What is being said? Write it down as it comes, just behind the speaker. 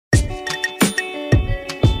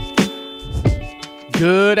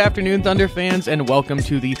Good afternoon, Thunder fans, and welcome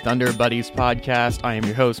to the Thunder Buddies podcast. I am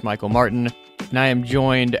your host, Michael Martin, and I am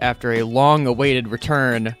joined after a long-awaited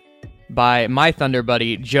return by my Thunder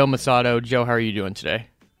buddy, Joe Masato. Joe, how are you doing today?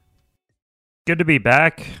 Good to be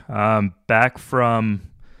back. Back from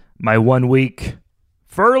my 1 week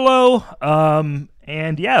furlough.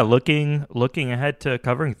 And yeah, looking ahead to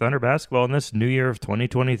covering Thunder basketball in this new year of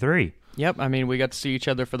 2023. Yep, I mean, we got to see each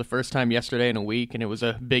other for the first time yesterday in a week, and it was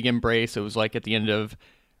a big embrace. It was like at the end of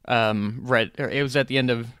it was at the end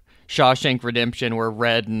of Shawshank Redemption, where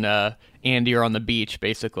Red and Andy are on the beach,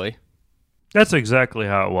 basically. That's exactly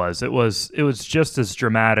how it was. It was just as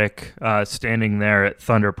dramatic standing there at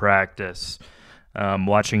Thunder practice,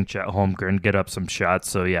 watching Chet Holmgren get up some shots.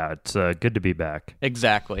 So yeah, it's good to be back.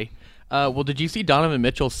 Exactly. Well, did you see Donovan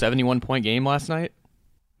Mitchell's 71-point game last night?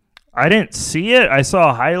 I didn't see it. I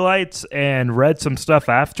saw highlights and read some stuff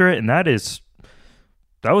after it, and that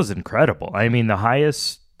was incredible. I mean, the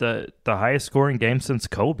highest scoring game since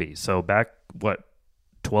Kobe. So back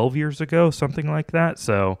 12 years ago, something like that.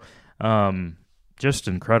 So just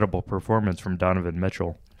incredible performance from Donovan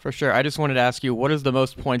Mitchell. For sure. I just wanted to ask you, what is the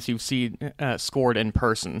most points you've seen scored in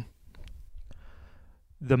person?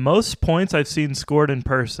 The most points I've seen scored in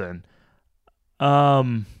person.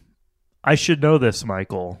 I should know this,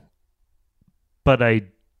 Michael, but I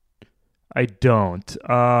don't.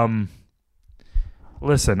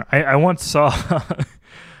 Listen, I once saw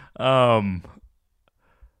a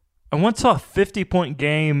 50-point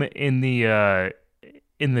game in the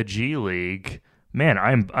G League. Man,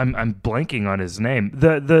 I'm blanking on his name.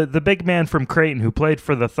 The big man from Creighton who played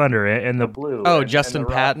for the Thunder and the Blue. Oh, Justin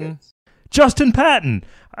Patton. Justin Patton.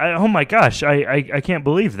 Oh my gosh, I can't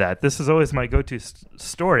believe that. This is always my go-to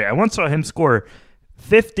story. I once saw him score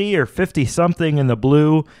 50 or 50-something in the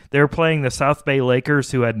Blue. They were playing the South Bay Lakers,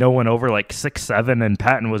 who had no one over like 6'7", and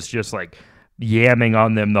Patton was just like yamming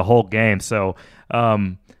on them the whole game. So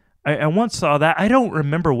I once saw that. I don't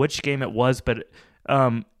remember which game it was, but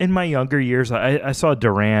in my younger years, I saw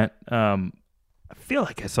Durant. I feel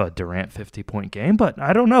like I saw a Durant 50-point game, but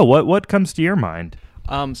I don't know. What comes to your mind?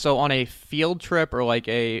 So on a field trip or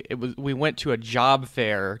we went to a job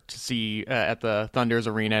fair to see at the Thunder's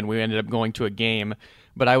arena, and we ended up going to a game.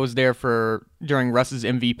 But I was there during Russ's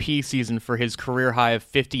MVP season for his career high of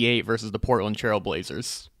 58 versus the Portland Trail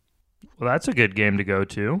Blazers. Well, that's a good game to go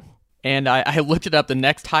to. And I looked it up. The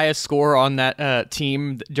next highest score on that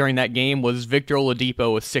team during that game was Victor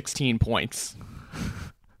Oladipo with 16 points.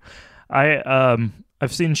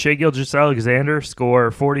 I've seen Shai Gilgeous-Alexander score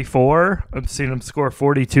 44. I've seen him score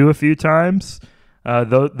 42 a few times.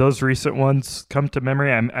 Those recent ones come to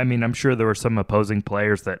memory. I mean, I'm sure there were some opposing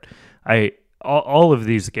players that all of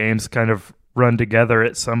these games kind of run together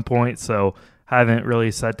at some point, so haven't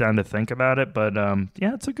really sat down to think about it. But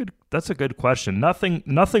yeah, that's a good question. Nothing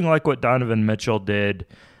like what Donovan Mitchell did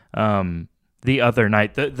the other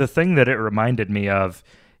night. The thing that it reminded me of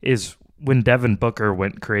is when Devin Booker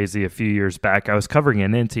went crazy a few years back. I was covering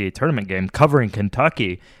an NCAA tournament game, covering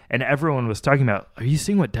Kentucky, and everyone was talking about, are you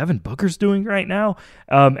seeing what Devin Booker's doing right now?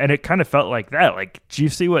 And it kind of felt like that. Like, do you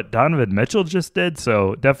see what Donovan Mitchell just did?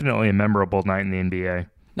 So definitely a memorable night in the NBA.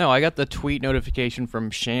 No, I got the tweet notification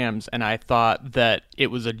from Shams, and I thought that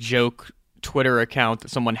it was a joke Twitter account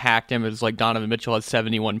that someone hacked him. It was like Donovan Mitchell has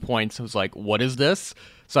 71 points. I was like, what is this?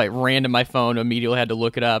 So I ran to my phone, immediately had to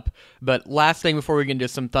look it up. But last thing before we get into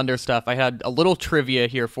some Thunder stuff, I had a little trivia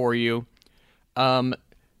here for you.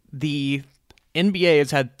 The NBA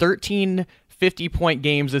has had 13 50-point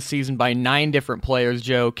games this season by 9 different players.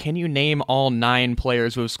 Joe, can you name all 9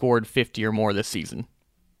 players who have scored 50 or more this season?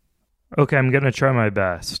 Okay, I'm going to try my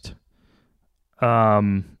best.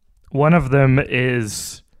 One of them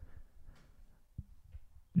is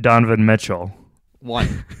Donovan Mitchell.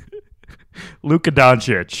 1. Luka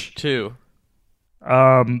Doncic. 2.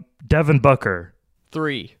 Devin Booker.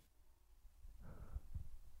 3.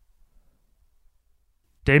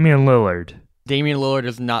 Damian Lillard. Damian Lillard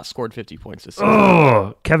has not scored 50 points this season.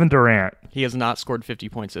 Oh, Kevin Durant. He has not scored 50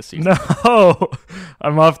 points this season. No,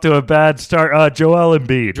 I'm off to a bad start. Joel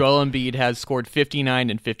Embiid. Joel Embiid has scored 59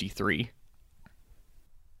 and 53.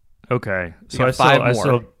 Okay, so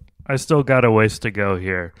I still got a ways to go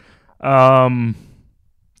here. Trae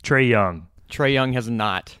Young. Trae Young has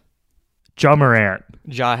not. Ja Morant.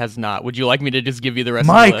 Ja has not. Would you like me to just give you the rest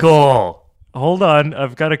Michael, of the list? Hold on.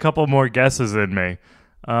 I've got a couple more guesses in me.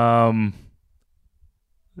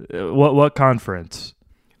 What conference?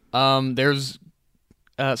 There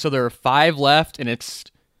are 5 left, and it's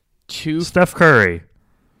 2. Steph Curry.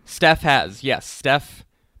 Steph has, yes. Steph.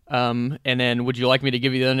 And then would you like me to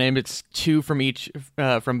give you the name? It's 2 from each,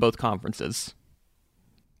 from both conferences.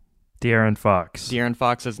 De'Aaron Fox. De'Aaron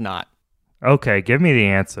Fox is not. Okay, give me the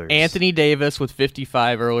answers. Anthony Davis with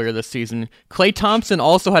 55 earlier this season. Klay Thompson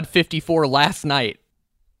also had 54 last night.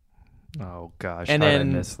 Oh, gosh, And how did I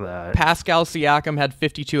then miss that? Pascal Siakam had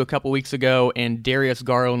 52 a couple weeks ago, and Darius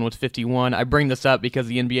Garland with 51. I bring this up because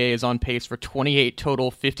the NBA is on pace for 28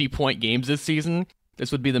 total 50-point games this season.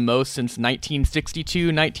 This would be the most since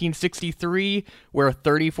 1962-1963, where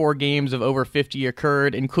 34 games of over 50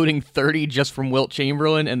 occurred, including 30 just from Wilt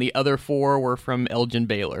Chamberlain, and the other 4 were from Elgin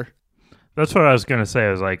Baylor. That's what I was going to say.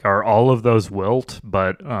 I was like, are all of those Wilt?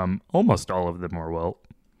 But almost all of them are Wilt.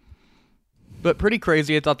 But pretty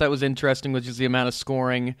crazy. I thought that was interesting with just the amount of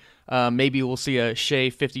scoring. Maybe we'll see a Shea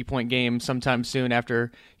 50-point game sometime soon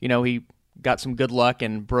after, he got some good luck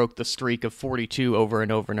and broke the streak of 42 over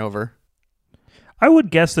and over and over. I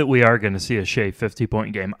would guess that we are going to see a Shea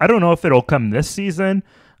 50-point game. I don't know if it'll come this season,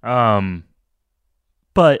 but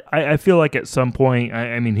I feel like at some point,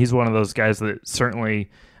 I mean, he's one of those guys that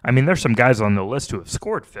certainly, I mean, there's some guys on the list who have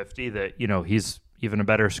scored 50 that, he's even a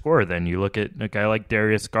better scorer than. You look at a guy like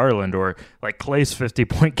Darius Garland, or like Klay's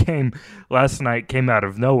 50-point game last night came out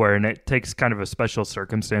of nowhere, and it takes kind of a special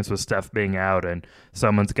circumstance with Steph being out and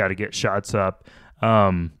someone's got to get shots up.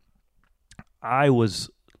 I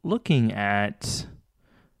was looking at,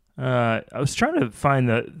 I was trying to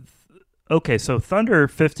find so Thunder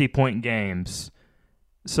 50-point games.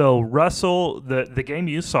 So Russell, the game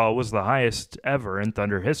you saw was the highest ever in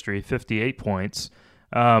Thunder history, 58 points.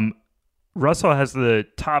 Russell has the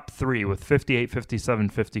top 3 with 58, 57,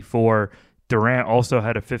 54. Durant also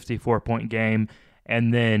had a 54-point game.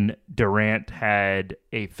 And then Durant had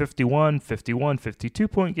a 51, 51,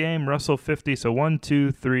 52-point game. Russell 50. So 1,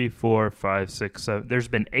 2, 3, 4, 5, 6, 7. There's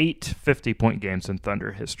been 8 50-point games in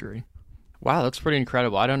Thunder history. Wow, that's pretty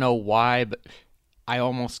incredible. I don't know why, but I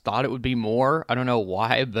almost thought it would be more. I don't know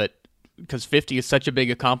why, but because 50 is such a big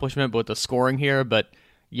accomplishment with the scoring here. But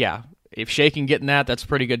yeah, if Shea can get in that, that's a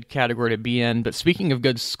pretty good category to be in. But speaking of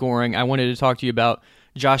good scoring, I wanted to talk to you about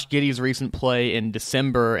Josh Giddey's recent play in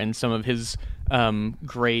December and some of his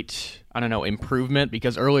great, improvement.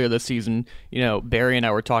 Because earlier this season, Barry and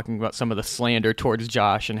I were talking about some of the slander towards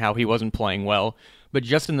Josh and how he wasn't playing well. But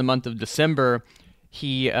just in the month of December,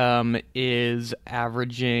 he is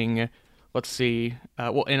averaging,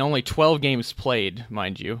 in only 12 games played,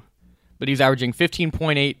 mind you. But he's averaging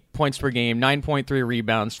 15.8 points per game, 9.3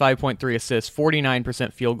 rebounds, 5.3 assists,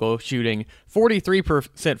 49% field goal shooting,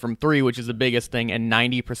 43% from 3, which is the biggest thing, and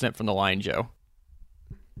 90% from the line, Joe.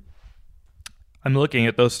 I'm looking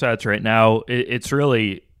at those stats right now. It's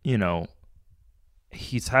really,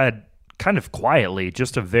 he's had kind of quietly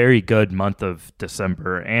just a very good month of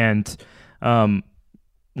December. And one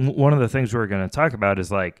of the things we're going to talk about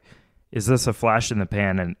is is this a flash in the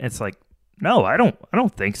pan? And it's like, no, I don't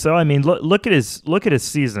think so. I mean, look at his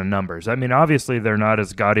season numbers. I mean, obviously they're not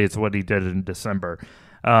as gaudy as what he did in December.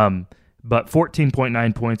 But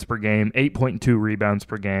 14.9 points per game, 8.2 rebounds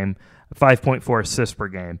per game, 5.4 assists per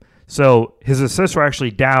game. So his assists were actually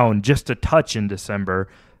down just a touch in December.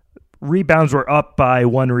 Rebounds were up by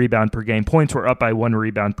 1 rebound per game. Points were up by 1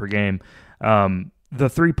 rebound per game. The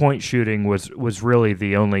 3-point shooting was really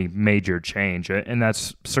the only major change, and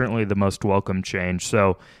that's certainly the most welcome change.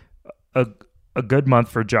 So a good month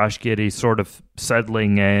for Josh Giddey, sort of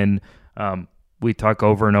settling in. We talk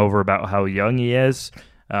over and over about how young he is.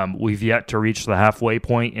 We've yet to reach the halfway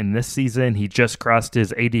point in this season. He just crossed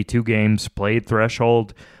his 82 games played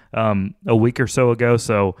threshold a week or so ago.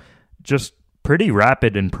 So just pretty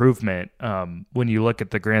rapid improvement when you look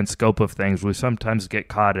at the grand scope of things. We sometimes get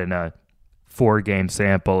caught in a 4-game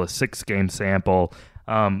sample, a 6-game sample.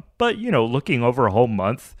 But, looking over a whole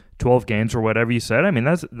month, 12 games or whatever you said, I mean,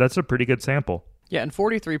 that's a pretty good sample. Yeah, and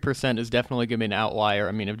 43% is definitely going to be an outlier.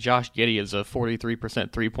 I mean, if Josh Giddey is a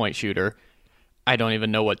 43% three-point shooter, I don't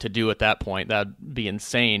even know what to do at that point. That'd be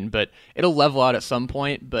insane, but it'll level out at some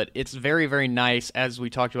point. But it's very, very nice, as we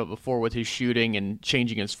talked about before with his shooting and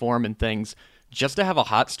changing his form and things, just to have a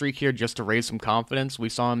hot streak here, just to raise some confidence. We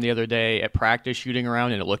saw him the other day at practice shooting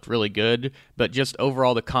around, and it looked really good. But just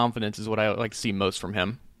overall, the confidence is what I like to see most from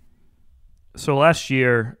him. So last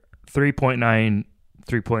year, 3.9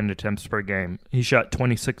 3-point attempts per game. He shot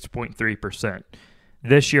 26.3%.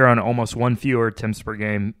 This year, on almost 1 fewer attempts per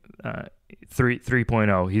game,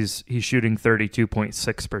 3.0, he's shooting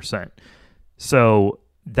 32.6%. So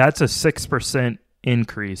that's a 6%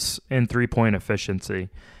 increase in 3-point efficiency.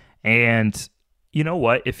 And you know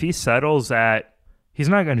what? If he settles at, he's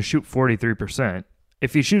not going to shoot 43%.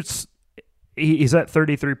 If he shoots, he's at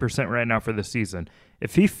 33% right now for the season.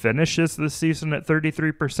 If he finishes the season at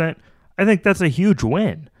 33%, I think that's a huge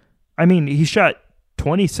win. I mean, he shot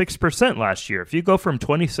 26% last year. If you go from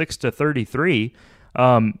 26 to 33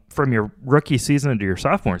 from your rookie season to your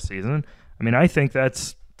sophomore season, I mean, I think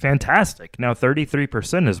that's fantastic. Now,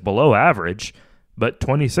 33% is below average, but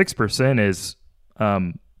 26% is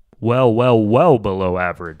well below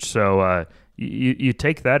average. So you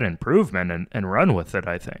take that improvement and run with it,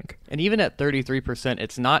 I think. And even at 33%,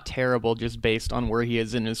 it's not terrible just based on where he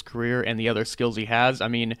is in his career and the other skills he has. I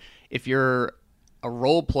mean, if you're a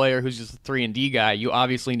role player who's just a 3-and-D guy, you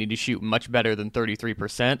obviously need to shoot much better than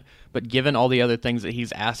 33%, but given all the other things that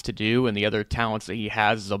he's asked to do and the other talents that he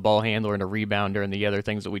has as a ball handler and a rebounder and the other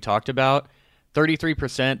things that we talked about,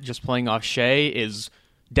 33% just playing off Shai is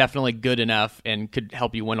definitely good enough and could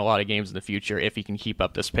help you win a lot of games in the future if he can keep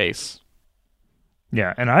up this pace.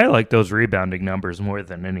 Yeah, and I like those rebounding numbers more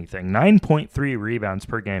than anything. 9.3 rebounds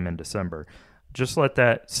per game in December. Just let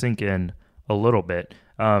that sink in a little bit.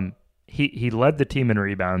 He led the team in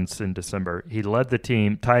rebounds in December. He led the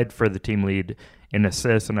team, tied for the team lead in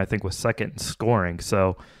assists, and I think was second in scoring.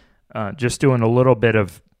 So just doing a little bit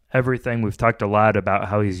of everything. We've talked a lot about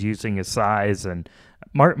how he's using his size. And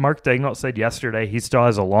Mark Daigneault said yesterday he still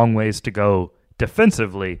has a long ways to go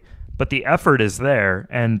defensively, but the effort is there.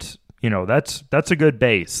 And, you know, that's a good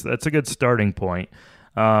base. That's a good starting point.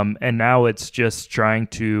 And now it's just trying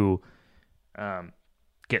to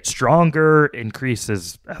get stronger, increase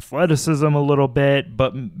his athleticism a little bit,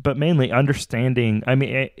 but mainly understanding. I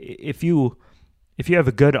mean, if you have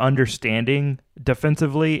a good understanding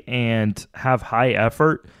defensively and have high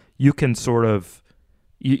effort, you can sort of,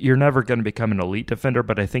 you're never going to become an elite defender,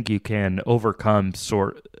 but I think you can overcome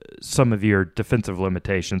some of your defensive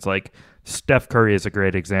limitations. Like Steph Curry is a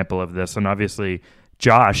great example of this, and obviously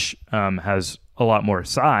Josh has a lot more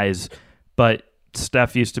size, but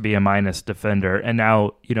Steph used to be a minus defender, and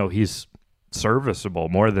now, you know, he's serviceable,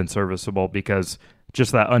 more than serviceable, because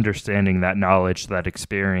just that understanding, that knowledge, that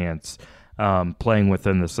experience, playing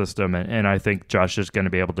within the system. And I think Josh is going to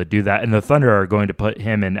be able to do that. And the Thunder are going to put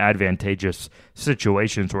him in advantageous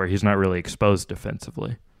situations where he's not really exposed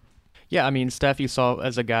defensively. Yeah, I mean, Steph, you saw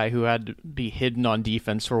as a guy who had to be hidden on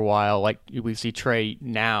defense for a while. Like we see Trae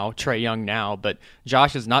Young now, but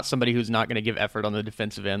Josh is not somebody who's not going to give effort on the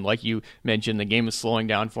defensive end. Like you mentioned, the game is slowing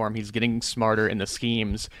down for him. He's getting smarter in the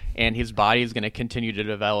schemes, and his body is going to continue to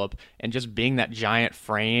develop. And just being that giant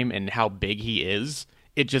frame and how big he is,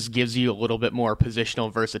 it just gives you a little bit more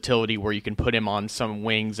positional versatility where you can put him on some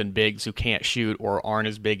wings and bigs who can't shoot or aren't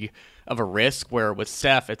as big of a risk, where with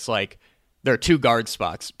Steph, it's like, there are two guard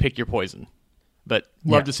spots. Pick your poison. But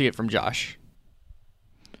love to see it from Josh.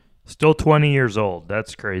 Still 20 years old.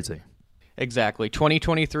 That's crazy. Exactly.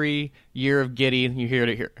 2023, year of Giddey. You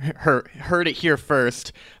heard it here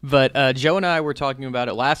first. But Joe and I were talking about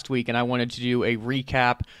it last week, and I wanted to do a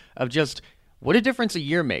recap of just what a difference a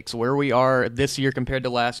year makes, where we are this year compared to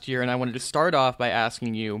last year. And I wanted to start off by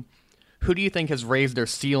asking you, who do you think has raised their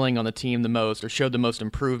ceiling on the team the most or showed the most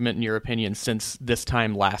improvement, in your opinion, since this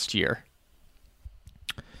time last year?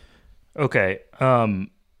 Okay,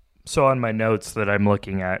 so on my notes that I'm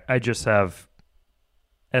looking at, I just have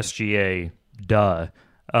SGA,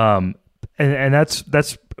 and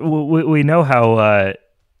that's we know how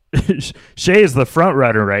Shai is the front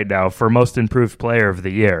runner right now for most improved player of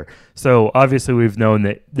the year. So obviously we've known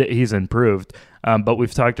that he's improved, but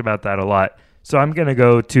we've talked about that a lot. So I'm going to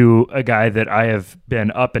go to a guy that I have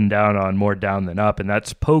been up and down on, more down than up, and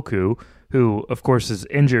that's Poku, who of course is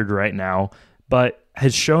injured right now, but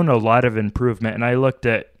has shown a lot of improvement. And I looked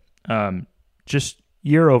at just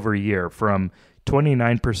year over year, from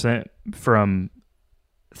 29% from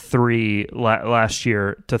three last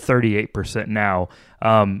year to 38% now.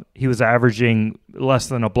 He was averaging less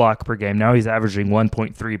than a block per game. Now he's averaging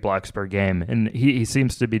 1.3 blocks per game. And he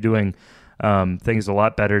seems to be doing things a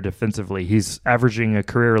lot better defensively. He's averaging a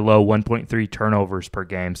career low 1.3 turnovers per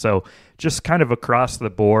game. So just kind of across the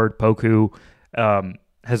board, Poku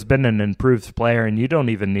has been an improved player, and you don't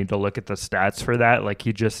even need to look at the stats for that. Like,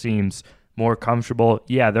 he just seems more comfortable.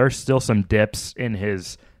 Yeah, there are still some dips in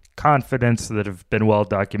his confidence that have been well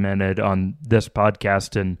documented on this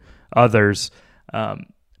podcast and others,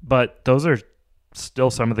 but those are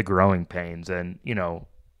still some of the growing pains. And, you know,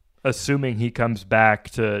 assuming he comes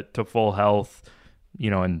back to full health,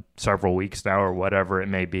 you know, in several weeks now or whatever it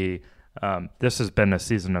may be, this has been a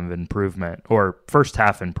season of improvement, or first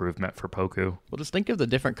half improvement for Poku. Well, just think of the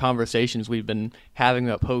different conversations we've been having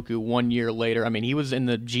about Poku 1 year later. I mean, he was in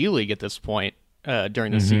the G League at this point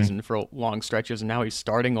during the season for long stretches, and now he's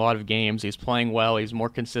starting a lot of games. He's playing well. He's more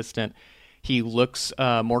consistent. He looks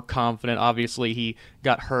more confident. Obviously, he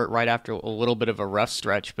got hurt right after a little bit of a rough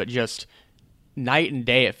stretch, but just night and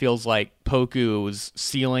day. It feels like Poku's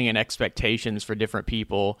ceiling and expectations for different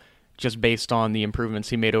people just based on the improvements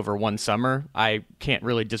he made over one summer. I can't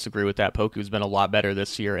really disagree with that. Poku's been a lot better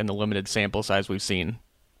this year in the limited sample size we've seen.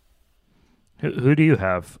 Who do you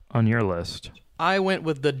have on your list? I went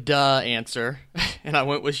with the answer, and I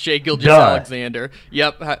went with Shai Gilgeous-Alexander.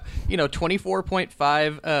 Yep.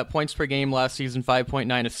 24.5 points per game last season,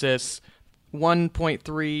 5.9 assists,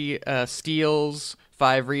 1.3 steals,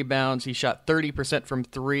 5 rebounds. He shot 30% from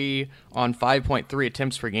 3 on 5.3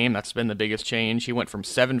 attempts per game. That's been the biggest change. He went from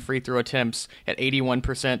 7 free throw attempts at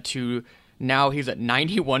 81% to now he's at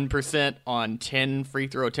 91% on 10 free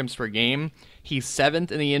throw attempts per game. He's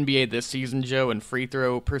 7th in the NBA this season, Joe, in free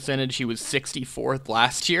throw percentage. He was 64th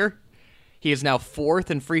last year. He is now 4th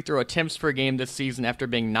in free throw attempts per game this season after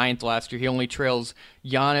being 9th last year. He only trails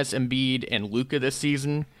Giannis, Embiid, and Luka this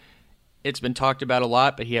season. It's been talked about a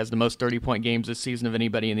lot, but he has the most 30-point games this season of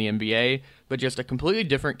anybody in the NBA. But just a completely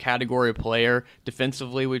different category of player.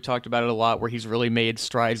 Defensively, we've talked about it a lot, where he's really made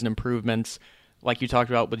strides and improvements. Like you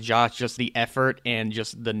talked about with Josh, just the effort and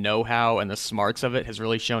just the know-how and the smarts of it has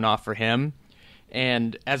really shown off for him.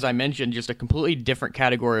 And as I mentioned, just a completely different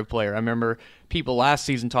category of player. I remember people last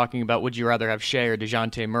season talking about, would you rather have Shai or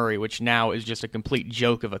DeJounte Murray, which now is just a complete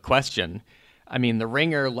joke of a question. I mean, The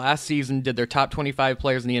Ringer last season did their top 25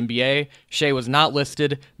 players in the NBA. Shai was not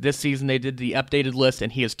listed. This season they did the updated list,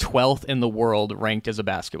 and he is 12th in the world ranked as a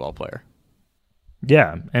basketball player.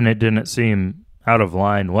 Yeah, and it didn't seem out of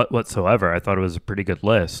line whatsoever. I thought it was a pretty good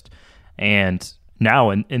list. And now,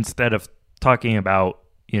 instead of talking about,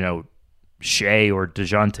 Shai or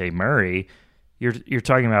DeJounte Murray, you're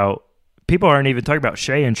talking about, people aren't even talking about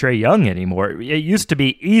Shai and Trae Young anymore. It used to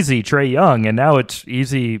be easy Trae Young, and now it's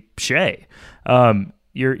easy Shai.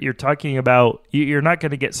 You're talking about, you're not going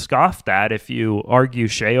to get scoffed at if you argue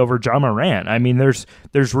Shai over Ja Morant. I mean, there's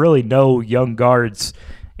really no young guards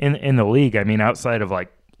in the league. I mean, outside of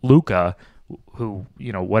like Luka, who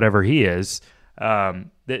whatever he is,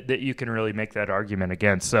 that you can really make that argument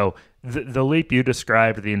against. So the leap you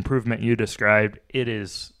described, the improvement you described, it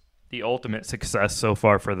is the ultimate success so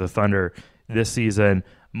far for the Thunder this season,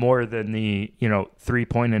 more than the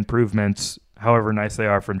 3-point improvements, however nice they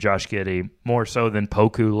are, from Josh Giddey, more so than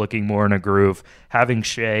Poku looking more in a groove, having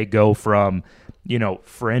Shai go from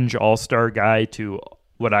fringe all-star guy to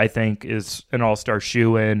what I think is an all-star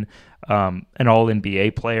shoe-in, an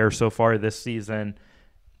all-NBA player so far this season.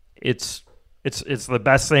 It's the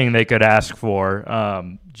best thing they could ask for,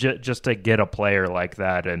 just to get a player like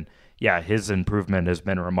that. And yeah, his improvement has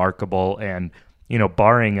been remarkable. And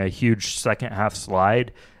barring a huge second half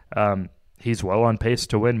slide, he's well on pace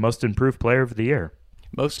to win Most Improved Player of the Year.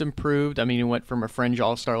 Most improved. I mean, he went from a fringe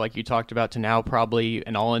all-star like you talked about to now probably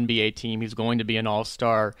an all-NBA team. He's going to be an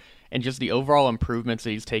all-star. And just the overall improvements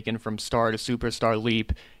that he's taken from star to superstar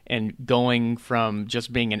leap, and going from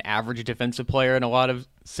just being an average defensive player in a lot of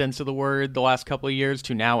sense of the word the last couple of years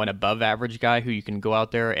to now an above average guy who you can go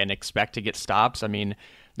out there and expect to get stops. I mean,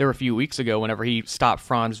 there were a few weeks ago whenever he stopped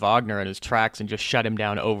Franz Wagner in his tracks and just shut him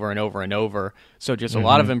down over and over and over. So just a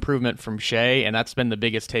lot of improvement from Shai, and that's been the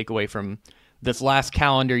biggest takeaway from this last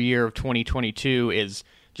calendar year of 2022 is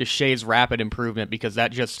just Shai's rapid improvement, because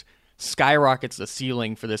that just skyrockets the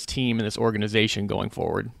ceiling for this team and this organization going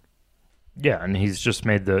forward. Yeah, and he's just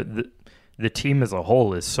made the team as a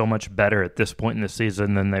whole is so much better at this point in the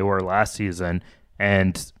season than they were last season,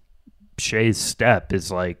 and Shai's step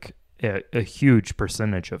is like a huge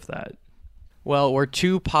percentage of that. Well, we're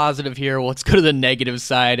too positive here. Well, let's go to the negative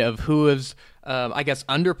side of who has,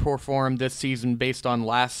 underperformed this season based on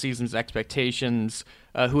last season's expectations.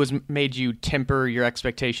 Who has made you temper your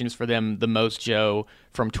expectations for them the most, Joe,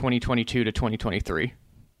 from 2022 to 2023?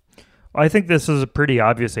 I think this is a pretty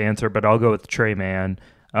obvious answer, but I'll go with Tre Mann.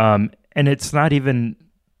 And it's not even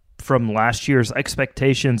from last year's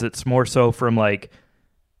expectations. It's more so from like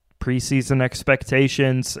preseason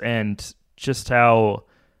expectations and just how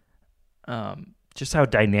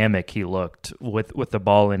dynamic he looked with the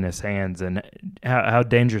ball in his hands, and how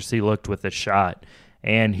dangerous he looked with the shot.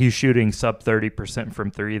 And he's shooting sub 30% from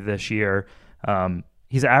 3 this year.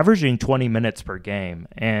 He's averaging 20 minutes per game,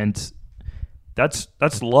 and that's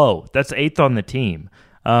low. That's 8th on the team.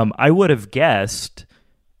 I would have guessed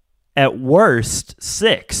at worst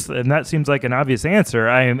 6th, and that seems like an obvious answer.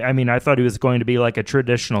 I mean, I thought he was going to be like a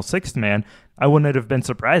traditional 6th man. I wouldn't have been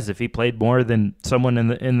surprised if he played more than someone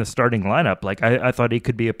in the starting lineup. Like I thought he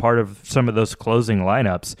could be a part of some of those closing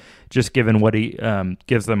lineups, just given what he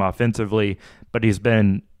gives them offensively. But he's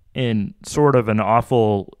been in sort of an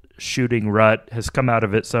awful shooting rut, has come out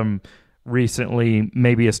of it some recently,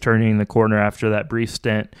 maybe is turning the corner after that brief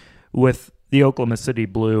stint with the Oklahoma City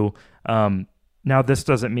Blue. Now, this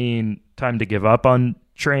doesn't mean time to give up on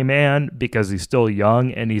Trey Mann because he's still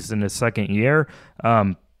young and he's in his second year.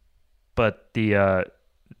 But the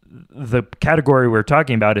category we're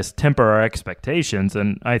talking about is temper our expectations,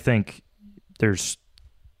 and I think there's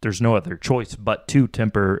no other choice but to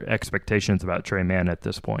temper expectations about Trey Mann at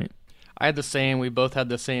this point. I had the same. We both had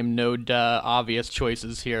the same no duh obvious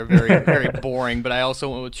choices here. Very, very boring. But I also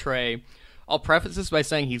went with Trey. I'll preface this by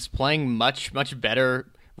saying he's playing much, much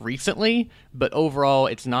better recently, but overall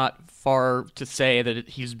it's not far to say that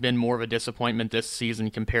he's been more of a disappointment this season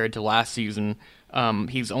compared to last season.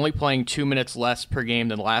 He's only playing 2 minutes less per game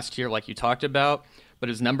than last year, like you talked about, but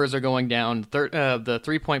his numbers are going down. The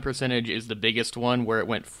three-point percentage is the biggest one, where it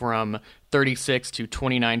went from 36 to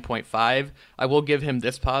 29.5. I will give him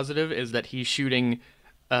this positive, is that he's shooting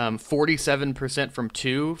 47% from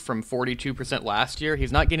two from 42% last year.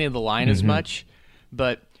 He's not getting to the line as much,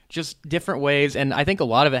 but just different ways, and I think a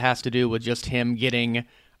lot of it has to do with just him getting,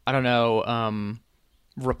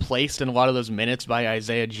 replaced in a lot of those minutes by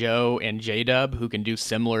Isaiah Joe and J-Dub, who can do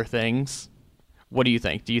similar things. What do you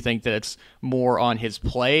think? Do you think that it's more on his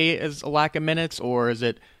play as a lack of minutes, or is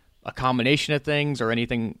it a combination of things, or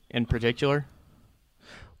anything in particular?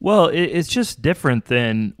 Well, it's just different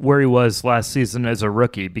than where he was last season as a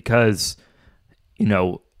rookie because,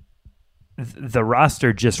 the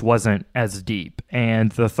roster just wasn't as deep,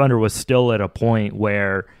 and the Thunder was still at a point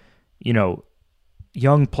where,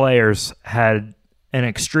 young players had an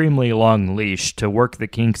extremely long leash to work the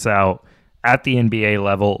kinks out at the NBA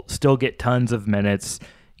level, still get tons of minutes.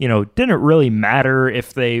 Didn't really matter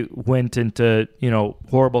if they went into,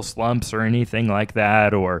 horrible slumps or anything like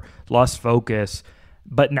that or lost focus.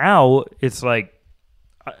 But now it's like,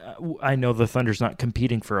 I know the Thunder's not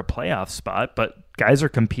competing for a playoff spot, but guys are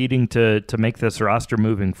competing to make this roster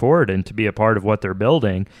moving forward and to be a part of what they're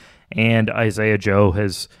building. And Isaiah Joe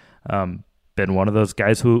has been one of those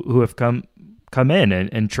guys who have come in,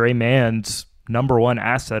 and Trey Mann's number one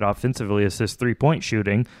asset offensively is his three-point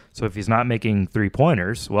shooting. So if he's not making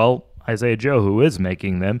three-pointers, well, Isaiah Joe, who is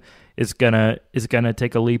making them, is gonna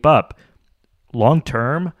take a leap up. Long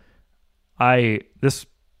term, this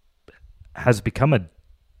has become a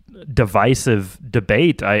divisive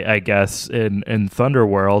debate, I guess, in Thunder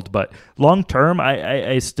world. But long term,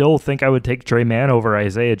 I still think I would take Trey Mann over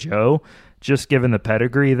Isaiah Joe, just given the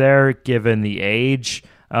pedigree there, given the age.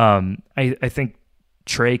 I think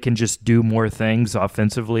Trey can just do more things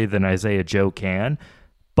offensively than Isaiah Joe can.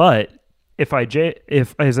 But if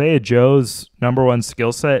Isaiah Joe's number one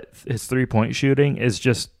skill set, his three-point shooting, is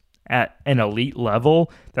just at an elite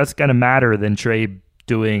level, that's going to matter than Trey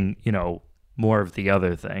doing, more of the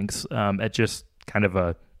other things at just kind of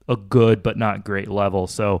a good but not great level.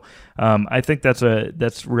 So I think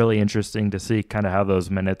that's really interesting to see kind of how those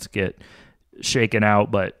minutes get shaken out.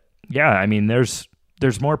 But yeah, I mean, there's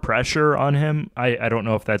more pressure on him. I don't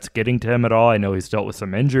know if that's getting to him at all. I know he's dealt with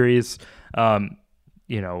some injuries.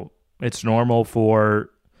 It's normal for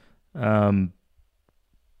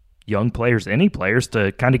young players, any players,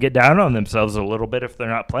 to kind of get down on themselves a little bit if they're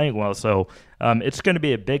not playing well. So it's going to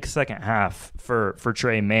be a big second half for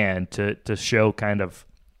Trey Mann to show kind of,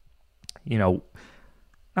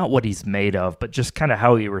 not what he's made of, but just kind of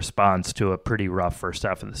how he responds to a pretty rough first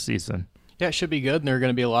half of the season. Yeah, it should be good, and there are going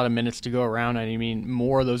to be a lot of minutes to go around. I mean,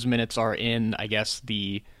 more of those minutes are in, I guess,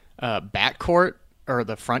 the backcourt or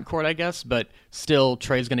the front court, I guess, but still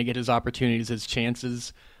Trey's going to get his opportunities, his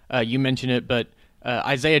chances. You mentioned it, but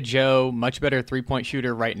Isaiah Joe, much better three-point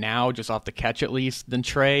shooter right now, just off the catch at least, than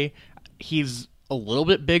Trey. He's a little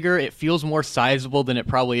bit bigger. It feels more sizable than it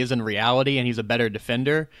probably is in reality, and he's a better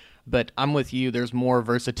defender. But I'm with you. There's more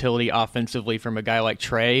versatility offensively from a guy like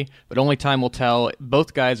Trey, but only time will tell.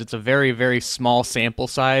 Both guys, it's a very, very small sample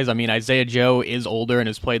size. I mean, Isaiah Joe is older and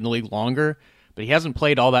has played in the league longer, but he hasn't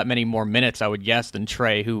played all that many more minutes, I would guess, than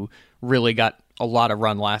Trey, who really got a lot of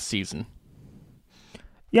run last season.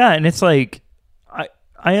 Yeah, and it's like,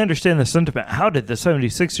 I understand the sentiment. How did the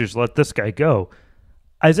 76ers let this guy go?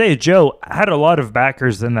 Isaiah Joe had a lot of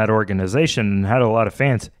backers in that organization and had a lot of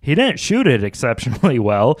fans. He didn't shoot it exceptionally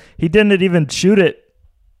well. He didn't even shoot it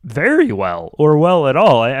very well or well at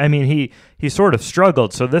all. I mean, he sort of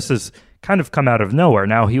struggled. So this has kind of come out of nowhere.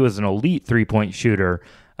 Now, he was an elite three-point shooter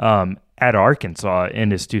at Arkansas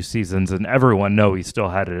in his 2 seasons, and everyone knows he still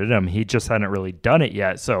had it in him. He just hadn't really done it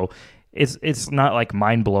yet. So it's not like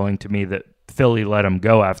mind-blowing to me that Philly let him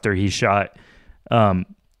go after he shot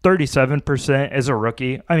 37% as a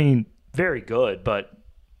rookie. I mean, very good, but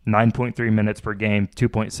 9.3 minutes per game,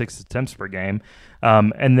 2.6 attempts per game.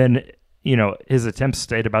 And then, his attempts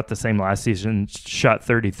stayed about the same last season, shot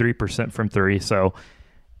 33% from three. So,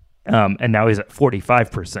 and now he's at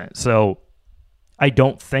 45%. So I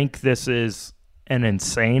don't think this is an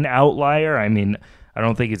insane outlier. I mean, I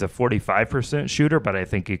don't think he's a 45% shooter, but I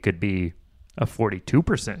think he could be a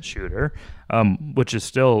 42% shooter, which is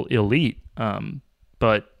still elite.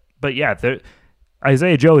 But yeah,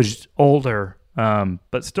 Isaiah Joe is older,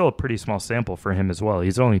 but still a pretty small sample for him as well.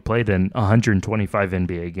 He's only played in 125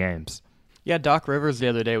 NBA games. Yeah, Doc Rivers the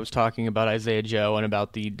other day was talking about Isaiah Joe and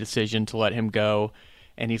about the decision to let him go.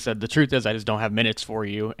 And he said, the truth is I just don't have minutes for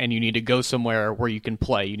you, and you need to go somewhere where you can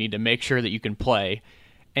play. You need to make sure that you can play.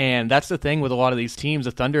 And that's the thing with a lot of these teams.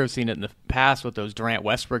 The Thunder have seen it in the past with those Durant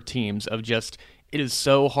Westbrook teams of just, it is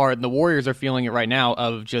so hard. And the Warriors are feeling it right now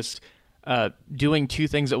of just doing two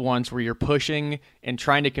things at once where you're pushing and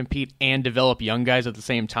trying to compete and develop young guys at the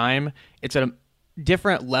same time. It's at a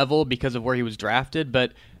different level because of where he was drafted,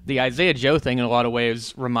 but the Isaiah Joe thing in a lot of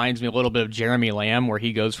ways reminds me a little bit of Jeremy Lamb, where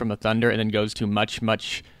he goes from the Thunder and then goes to much,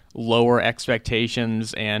 much lower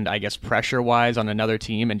expectations and I guess pressure-wise on another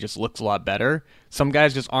team and just looks a lot better. Some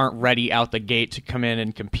guys just aren't ready out the gate to come in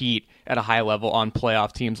and compete at a high level on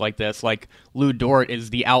playoff teams like this. Like Lou Dort is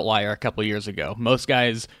the outlier a couple of years ago. Most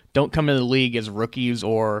guys don't come into the league as rookies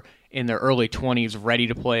or in their early 20s ready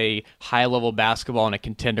to play high-level basketball in a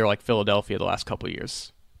contender like Philadelphia the last couple of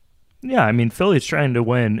years. Yeah, I mean, Philly's trying to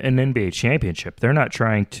win an NBA championship. They're not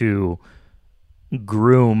trying to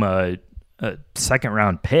groom a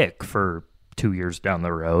second-round pick for 2 years down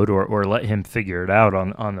the road or let him figure it out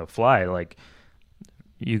on the fly. Like,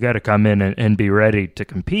 you got to come in and be ready to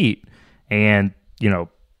compete. And,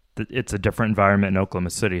 it's a different environment in Oklahoma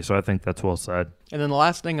City, so I think that's well said. And then the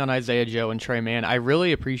last thing on Isaiah Joe and Trey Mann, I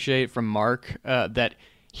really appreciate from Mark that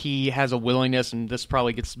he has a willingness, and this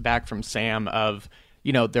probably gets back from Sam, of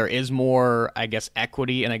there is more, I guess,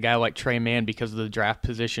 equity in a guy like Trey Mann because of the draft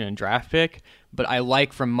position and draft pick. But I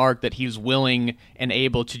like from Mark that he's willing and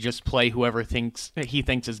able to just play whoever he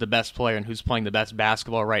thinks is the best player and who's playing the best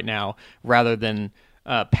basketball right now, rather than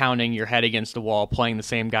pounding your head against the wall, playing the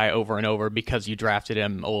same guy over and over because you drafted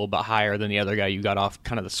him a little bit higher than the other guy you got off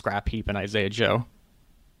kind of the scrap heap in Isaiah Joe.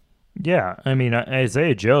 Yeah, I mean,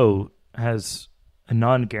 Isaiah Joe has a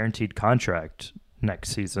non-guaranteed contract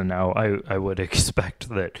next season. Now, I would expect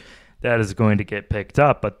that is going to get picked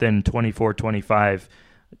up, but then 24-25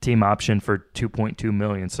 team option for $2.2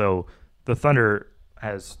 million. So the Thunder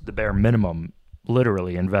has the bare minimum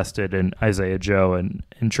literally invested in Isaiah Joe, and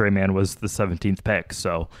Trey Mann was the 17th pick.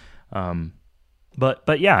 So,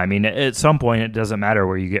 but yeah, I mean, at some point it doesn't matter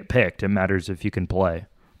where you get picked. It matters if you can play.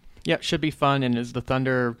 Yeah, it should be fun. And as the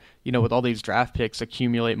Thunder, with all these draft picks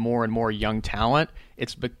accumulate more and more young talent,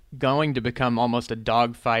 it's going to become almost a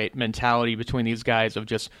dogfight mentality between these guys of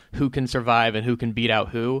just who can survive and who can beat out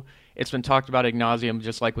who. It's been talked about ad nauseum,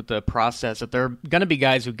 just like with the process, that there are going to be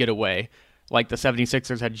guys who get away. Like the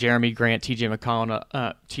 76ers had Jeremy Grant, TJ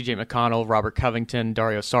McConnell, Robert Covington,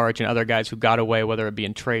 Dario Saric, and other guys who got away, whether it be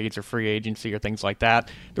in trades or free agency or things like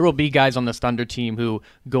that. There will be guys on this Thunder team who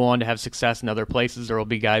go on to have success in other places. There will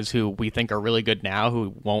be guys who we think are really good now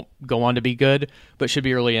who won't go on to be good, but should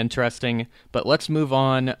be really interesting. But let's move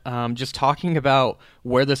on. Just talking about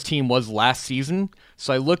where this team was last season.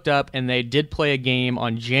 So I looked up, and they did play a game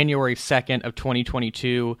on January 2nd of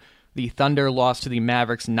 2022. The Thunder lost to the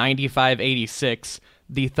Mavericks 95-86.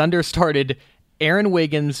 The Thunder started Aaron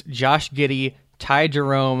Wiggins, Josh Giddey, Ty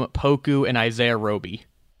Jerome, Poku, and Isaiah Roby.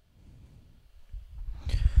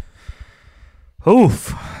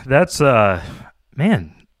 Oof, that's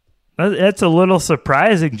man, that's a little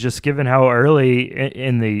surprising just given how early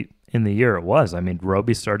in the year it was. I mean,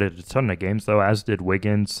 Roby started a ton of games though, as did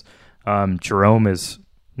Wiggins. Jerome is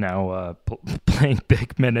now playing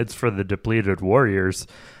big minutes for the depleted Warriors.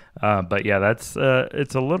 But yeah, that's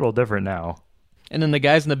it's a little different now. And then the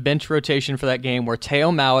guys in the bench rotation for that game were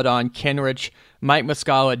Teo Maledon, Kenrich, Mike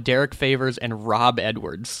Muscala, Derek Favors, and Rob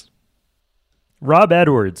Edwards. Rob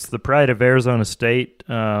Edwards, the pride of Arizona State,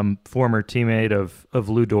 former teammate of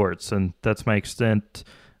Lou Dort's, and that's my extent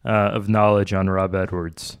of knowledge on Rob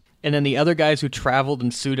Edwards. And then the other guys who traveled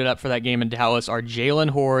and suited up for that game in Dallas are Jalen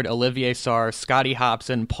Horde, Olivier Sarr, Scotty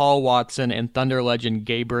Hopson, Paul Watson, and Thunder legend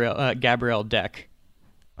Gabriel Deck.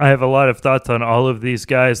 I have a lot of thoughts on all of these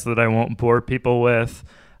guys that I won't bore people with.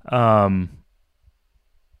 But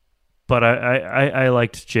I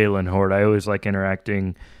liked Jalen Horde. I always like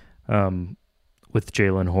interacting with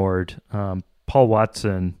Jalen Horde. Paul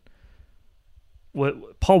Watson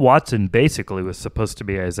basically was supposed to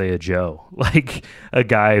be Isaiah Joe, like a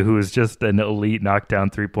guy who was just an elite knockdown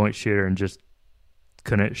three-point shooter and just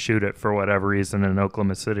couldn't shoot it for whatever reason in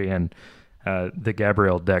Oklahoma City. And the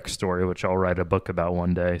Gabriel Deck story, which I'll write a book about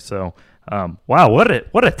one day. So, wow, what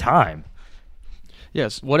a time.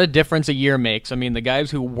 Yes, what a difference a year makes. I mean, the guys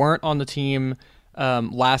who weren't on the team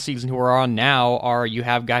last season who are on now are you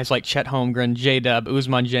have guys like Chet Holmgren, J-Dub,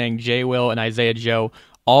 Ousmane Dieng, Jay Will, and Isaiah Joe,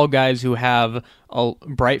 all guys who have a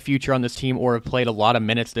bright future on this team or have played a lot of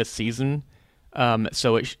minutes this season.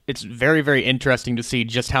 So it's very, very interesting to see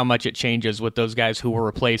just how much it changes with those guys who were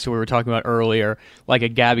replaced, who we were talking about earlier, like a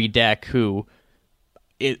Gabby Deck, who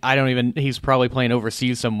he's probably playing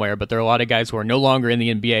overseas somewhere, but there are a lot of guys who are no longer in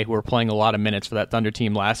the NBA who are playing a lot of minutes for that Thunder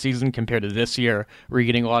team last season compared to this year, where you're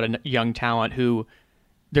getting a lot of young talent who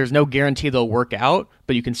there's no guarantee they'll work out,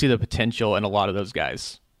 but you can see the potential in a lot of those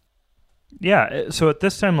guys. Yeah, so at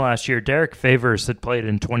this time last year, Derek Favors had played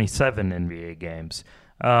in 27 NBA games.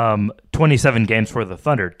 27 games for the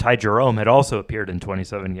Thunder. Ty Jerome had also appeared in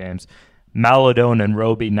 27 games. Maladone and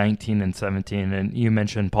Roby 19 and 17, and you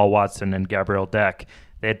mentioned Paul Watson and Gabriel Deck.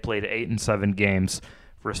 They had played 8 and 7 games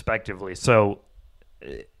respectively. So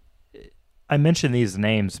I mention these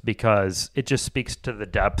names because it just speaks to the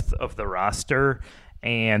depth of the roster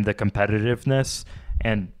and the competitiveness.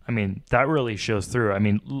 And, I mean, that really shows through. I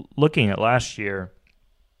mean, looking at last year,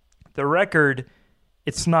 the record,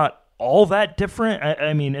 it's not all that different.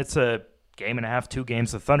 I mean, it's a game and a half, 2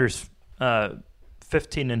 games. The Thunder's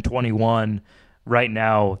 15 and 21 right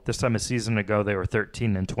now. This time a season ago, they were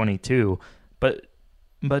 13 and 22.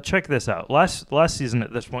 But check this out. Last season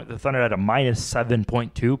at this point, the Thunder had a minus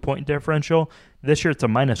 7.2 point differential. This year it's a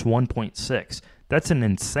minus 1.6. That's an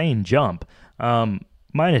insane jump. Minus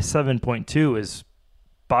 7.2 is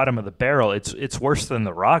bottom of the barrel. It's worse than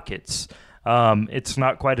the Rockets. It's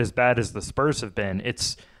not quite as bad as the Spurs have been.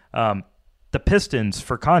 It's the Pistons,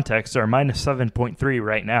 for context, are minus 7.3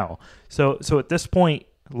 right now. So at this point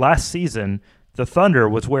last season, the Thunder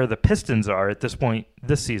was where the Pistons are at this point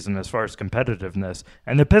this season as far as competitiveness,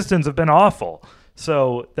 and the Pistons have been awful.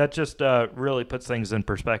 So that just really puts things in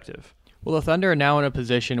perspective. Well, the Thunder are now in a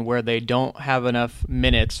position where they don't have enough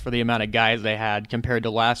minutes for the amount of guys they had compared to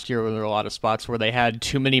last year where there were a lot of spots where they had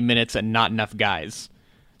too many minutes and not enough guys.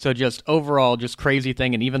 So just overall, just crazy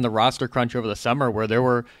thing, and even the roster crunch over the summer where there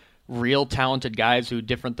were real talented guys who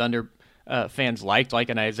different Thunder fans liked, like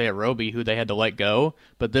an Isaiah Roby, who they had to let go.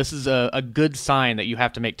 But this is a good sign that you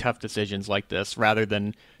have to make tough decisions like this rather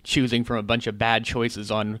than choosing from a bunch of bad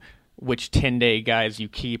choices on which 10-day guys you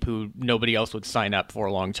keep who nobody else would sign up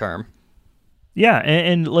for long term. Yeah,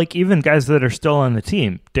 and like even guys that are still on the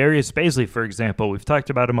team. Darius Baisley, for example, we've talked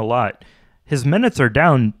about him a lot. His minutes are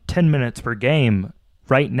down 10 minutes per game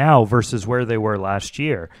right now versus where they were last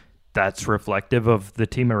year. That's reflective of the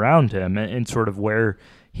team around him and sort of where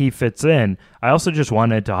he fits in. I also just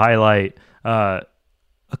wanted to highlight a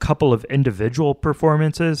couple of individual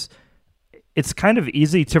performances. It's kind of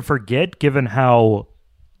easy to forget given how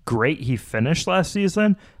great he finished last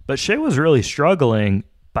season, but Shai was really struggling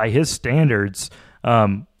by his standards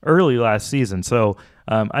early last season. So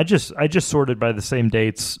I just sorted by the same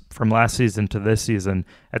dates from last season to this season.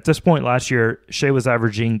 At this point last year, Shai was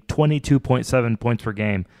averaging 22.7 points per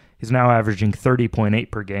game. He's now averaging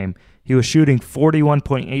 30.8 per game. He was shooting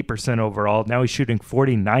 41.8% overall. Now he's shooting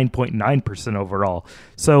 49.9% overall.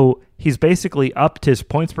 So he's basically upped his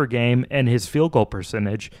points per game and his field goal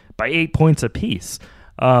percentage by 8 points apiece.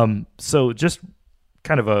 So just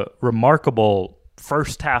kind of a remarkable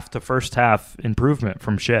first half to first half improvement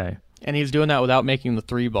from Shai. And he's doing that without making the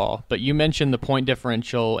 3-ball. But you mentioned the point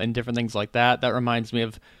differential and different things like that. That reminds me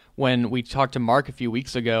of when we talked to Mark a few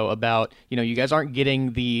weeks ago about, you guys aren't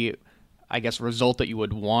getting the, I guess, result that you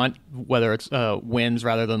would want, whether it's wins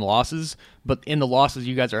rather than losses. But in the losses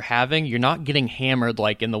you guys are having, you're not getting hammered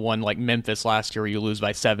like in the one like Memphis last year where you lose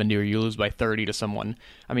by 70 or you lose by 30 to someone.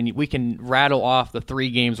 I mean, we can rattle off the 3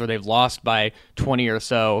 games where they've lost by 20 or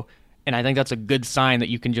so, and I think that's a good sign that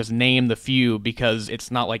you can just name the few because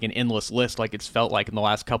it's not like an endless list like it's felt like in the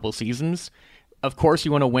last couple of seasons. Of course,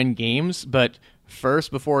 you want to win games, but first,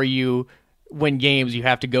 before you win games, you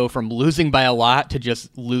have to go from losing by a lot to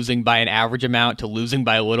just losing by an average amount to losing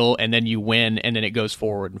by a little, and then you win, and then it goes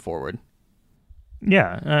forward and forward.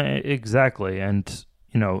 Yeah, exactly. And,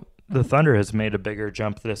 the Thunder has made a bigger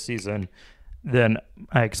jump this season than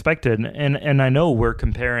I expected. And I know we're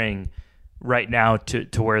comparing right now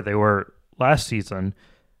to where they were last season.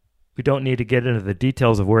 We don't need to get into the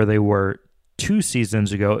details of where they were 2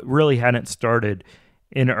 seasons ago. It really hadn't started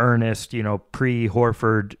in earnest,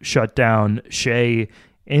 pre-Horford shutdown, Shai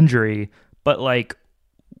injury. But like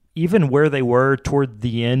even where they were toward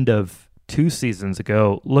the end of 2 seasons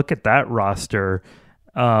ago, look at that roster.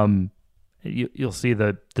 You'll see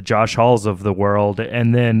the Josh Halls of the world,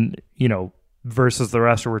 and then, versus the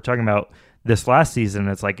roster we're talking about this last season,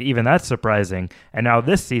 it's like even that's surprising. And now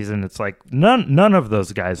this season, it's like none of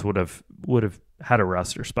those guys would have had a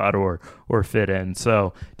roster spot or fit in.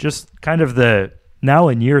 So just kind of the now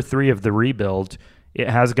in year 3 of the rebuild, it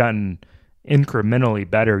has gotten incrementally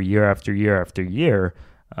better year after year after year,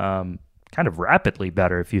 kind of rapidly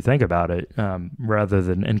better if you think about it, rather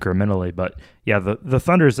than incrementally. But yeah, the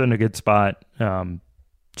Thunder's in a good spot.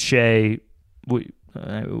 Shea,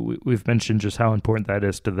 we've mentioned just how important that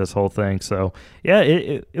is to this whole thing. So yeah,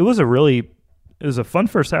 it was a fun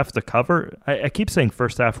first half to cover. I keep saying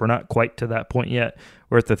first half. We're not quite to that point yet.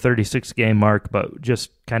 We're at the 36 game mark, but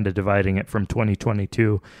just kind of dividing it from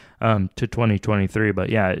 2022 to 2023. But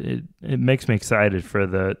yeah, it makes me excited for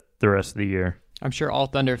the rest of the year. I'm sure all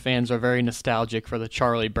Thunder fans are very nostalgic for the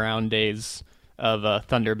Charlie Brown days of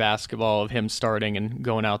Thunder basketball, of him starting and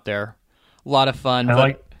going out there. A lot of fun.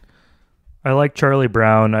 I like Charlie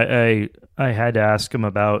Brown. I had to ask him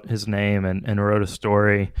about his name and wrote a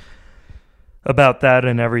story about that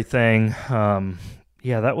and everything.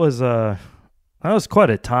 Yeah, that was quite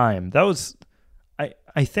a time.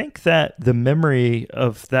 I think that the memory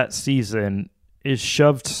of that season is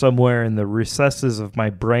shoved somewhere in the recesses of my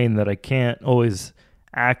brain that I can't always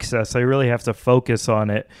access. I really have to focus on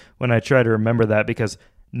it when I try to remember that, because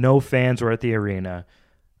no fans were at the arena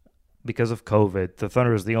because of COVID. The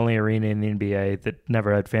Thunder was the only arena in the NBA that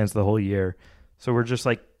never had fans the whole year. So we're just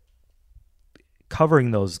like covering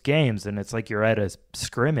those games, and it's like you're at a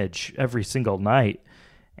scrimmage every single night.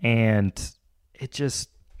 And it just,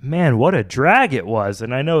 man, what a drag it was.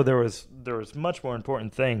 And I know there was much more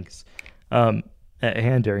important things at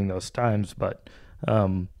hand during those times, but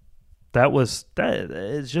that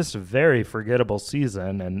is just a very forgettable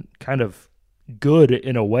season, and kind of good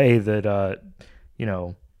in a way that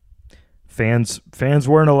fans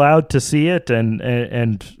weren't allowed to see it,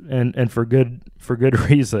 and for good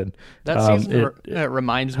reason. That season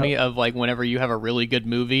reminds me of like whenever you have a really good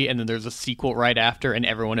movie and then there's a sequel right after, and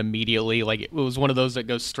everyone immediately, like, it was one of those that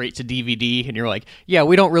goes straight to DVD, and you're like, yeah,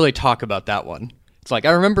 we don't really talk about that one. It's like,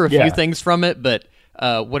 I remember a few things from it, but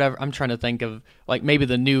whatever. I'm trying to think of, like, maybe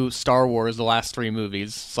the new Star Wars, the last 3 movies.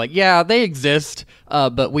 It's like, yeah, they exist,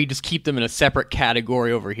 but we just keep them in a separate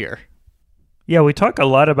category over here. Yeah, we talk a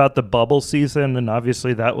lot about the bubble season, and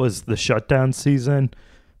obviously that was the shutdown season.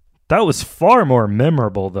 That was far more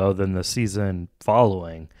memorable, though, than the season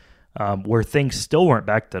following, where things still weren't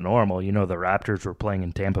back to normal. You know, the Raptors were playing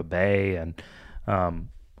in Tampa Bay, and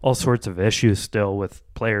all sorts of issues still with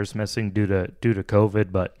players missing due to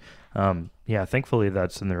COVID. But yeah, thankfully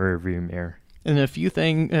that's in the rearview mirror. And a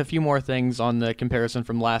few more things on the comparison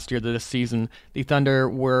from last year to this season. The Thunder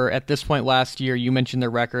were, at this point last year, you mentioned their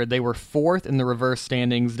record, they were 4th in the reverse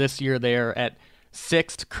standings. This year they are at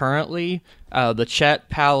 6th currently. The Chet,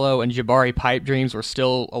 Paolo, and Jabari pipe dreams were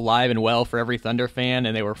still alive and well for every Thunder fan,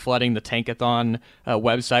 and they were flooding the Tankathon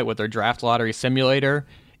website with their draft lottery simulator.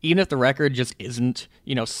 Even if the record just isn't,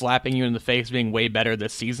 slapping you in the face being way better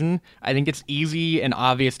this season, I think it's easy and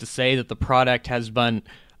obvious to say that the product has been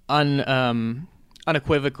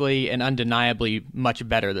unequivocally and undeniably much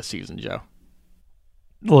better this season, Joe.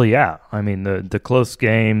 Well, yeah. I mean, the close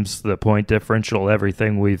games, the point differential,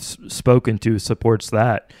 everything we've spoken to supports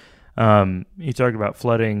that. You talk about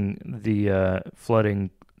flooding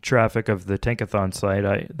traffic of the Tankathon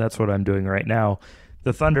site. That's what I'm doing right now.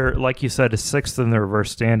 The Thunder, like you said, is 6th in the reverse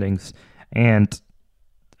standings. And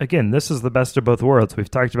again, this is the best of both worlds. We've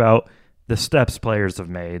talked about the steps players have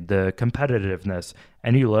made, the competitiveness.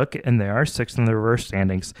 And you look, and they are 6th in the reverse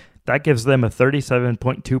standings. That gives them a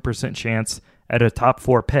 37.2% chance at a top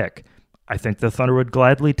 4 pick. I think the Thunder would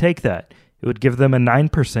gladly take that. It would give them a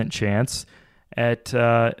 9% chance at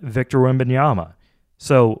Victor Wembanyama.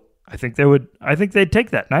 So I think they'd take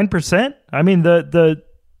that 9%. I mean, the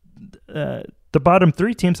bottom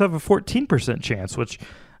 3 teams have a 14% chance, which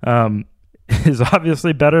is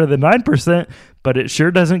obviously better than 9%, but it sure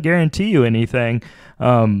doesn't guarantee you anything.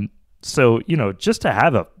 So just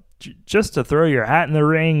to throw your hat in the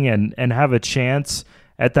ring and have a chance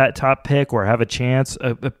at that top pick, or have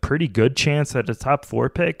a pretty good chance at a top 4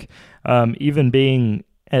 pick, even being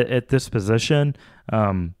at this position,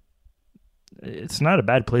 it's not a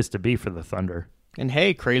bad place to be for the Thunder. And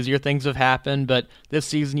hey, crazier things have happened, but this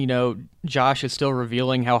season, Josh is still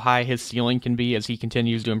revealing how high his ceiling can be as he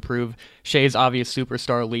continues to improve. Shea's obvious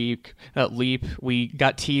superstar leap. We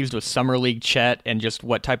got teased with Summer League Chet and just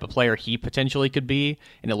what type of player he potentially could be,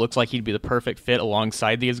 and it looks like he'd be the perfect fit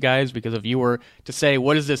alongside these guys, because if you were to say,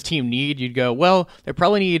 what does this team need? You'd go, well, they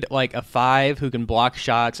probably need like a 5 who can block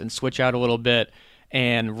shots and switch out a little bit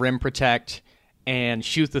and rim protect and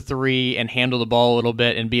shoot the 3 and handle the ball a little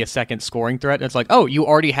bit and be a second scoring threat. And it's like, oh, you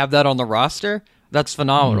already have that on the roster? That's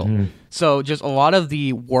phenomenal. Mm-hmm. So just a lot of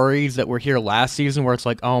the worries that were here last season where it's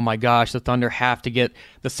like, oh my gosh, the Thunder have to get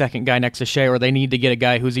the second guy next to Shea, or they need to get a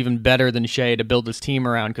guy who's even better than Shea to build this team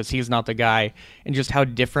around because he's not the guy, and just how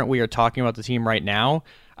different we are talking about the team right now.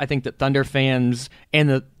 I think that Thunder fans and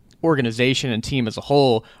the organization and team as a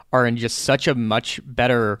whole are in just such a much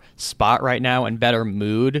better spot right now and better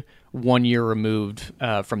mood 1 year removed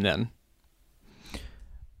from then.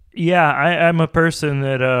 Yeah, I'm a person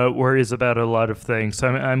that worries about a lot of things. So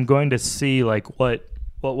I'm going to see like what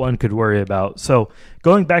one could worry about. So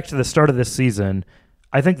going back to the start of this season,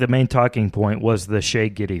 I think the main talking point was the Shea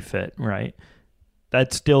Giddey fit, right?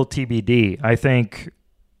 That's still TBD. I think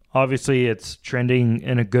obviously it's trending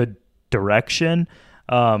in a good direction,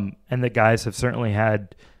 and the guys have certainly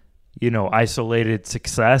had, isolated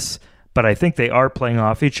success. But I think they are playing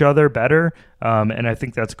off each other better, and I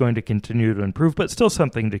think that's going to continue to improve, but still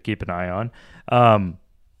something to keep an eye on.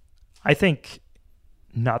 I think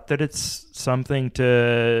not that it's something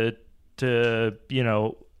to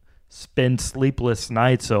spend sleepless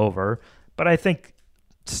nights over, but I think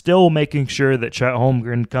still making sure that Chet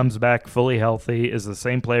Holmgren comes back fully healthy, is the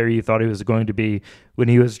same player you thought he was going to be when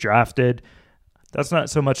he was drafted. That's not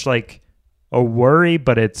so much like a worry,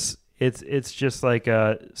 but it's just like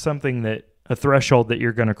something that a threshold that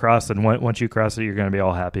you're going to cross, and once you cross it, you're going to be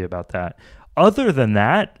all happy about that. Other than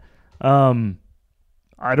that,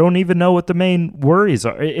 I don't even know what the main worries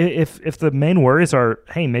are. If the main worries are,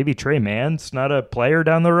 hey, maybe Trey Mann's not a player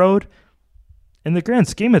down the road, in the grand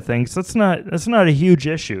scheme of things, that's not a huge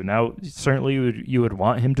issue. Now, certainly you would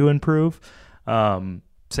want him to improve.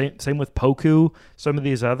 Same with Poku. Some of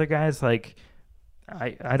these other guys, like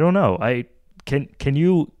I don't know. Can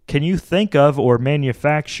you think of or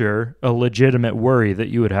manufacture a legitimate worry that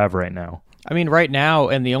you would have right now? I mean, right now,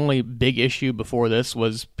 and the only big issue before this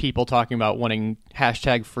was people talking about wanting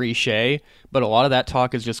 #free Shea, but a lot of that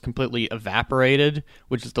talk is just completely evaporated,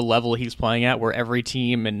 which is the level he's playing at, where every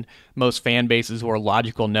team and most fan bases who are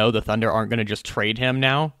logical know the Thunder aren't going to just trade him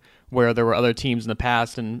now, where there were other teams in the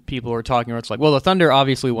past and people were talking where it's like, well, the Thunder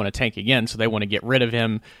obviously want to tank again, so they want to get rid of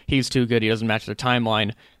him. He's too good. He doesn't match their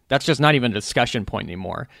timeline. That's just not even a discussion point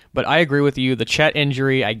anymore. But I agree with you. The Chet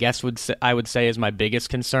injury, I guess I would say is my biggest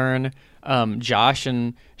concern. Josh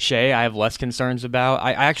and Shea, I have less concerns about.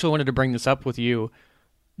 I actually wanted to bring this up with you.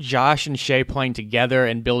 Josh and Shea playing together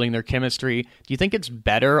and building their chemistry. Do you think it's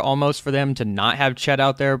better almost for them to not have Chet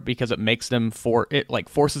out there because it makes them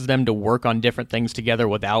forces them to work on different things together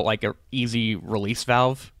without like a easy release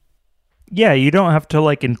valve? Yeah, you don't have to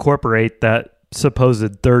like incorporate that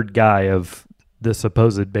supposed third guy of the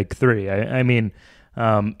supposed big three. I mean,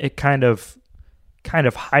 it kind of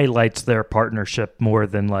highlights their partnership more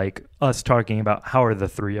than like us talking about how are the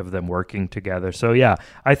three of them working together. So yeah,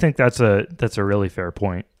 I think that's a really fair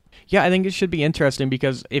point. Yeah, I think it should be interesting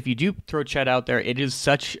because if you do throw Chet out there, it is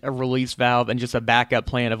such a release valve and just a backup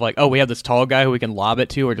plan of like, oh, we have this tall guy who we can lob it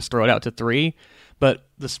to or just throw it out to three. But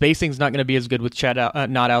the spacing's not going to be as good with Chet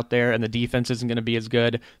not out there, and the defense isn't going to be as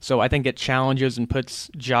good. So I think it challenges and puts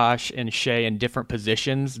Josh and Shea in different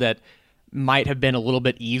positions that might have been a little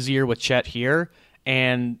bit easier with Chet here.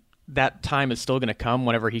 And that time is still going to come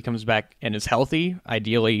whenever he comes back and is healthy.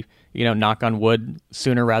 Ideally, knock on wood,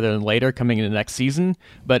 sooner rather than later, coming into next season.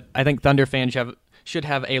 But I think Thunder fans should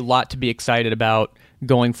have a lot to be excited about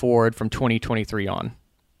going forward from 2023 on.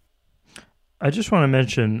 I just want to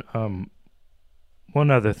mention one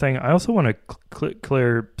other thing. I also want to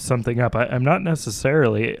clear something up. I'm not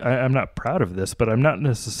necessarily, I'm not proud of this, but I'm not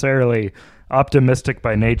necessarily optimistic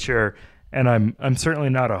by nature, and I'm certainly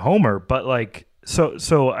not a homer. But like,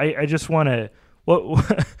 so I just want to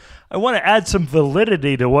I want to add some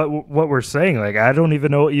validity to what we're saying. Like, I don't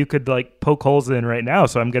even know what you could like poke holes in right now.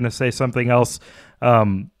 So I'm going to say something else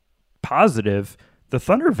positive. The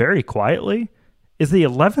Thunder, very quietly, is the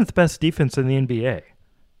 11th best defense in the NBA.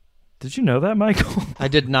 Did you know that, Michael? I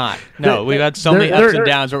did not. No, we've had so many ups and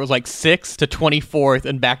downs where it was like 6th to 24th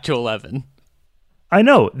and back to 11. I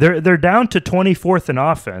know. They're down to 24th in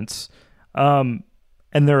offense, and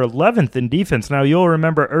they're 11th in defense. Now, you'll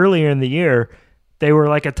remember earlier in the year, they were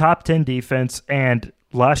like a top 10 defense, and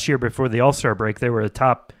last year before the All-Star break, they were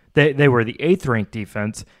they were the 8th ranked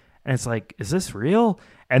defense, and it's like, is this real?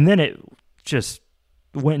 And then it just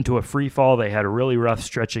went into a free fall. They had a really rough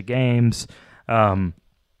stretch of games. Now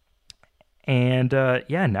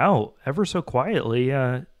ever so quietly,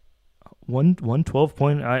 112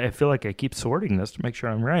 point. I feel like I keep sorting this to make sure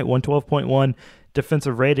I'm right. 112.1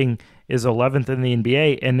 defensive rating is 11th in the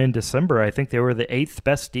NBA, and in December, I think they were the 8th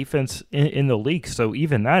best defense in the league, so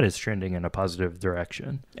even that is trending in a positive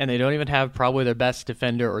direction. And they don't even have probably their best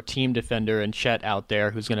defender or team defender in Chet out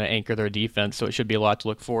there who's going to anchor their defense, so it should be a lot to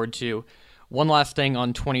look forward to. One last thing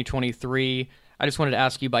on 2023, I just wanted to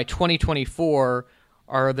ask you, by 2024,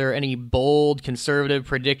 are there any bold, conservative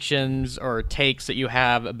predictions or takes that you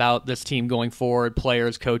have about this team going forward,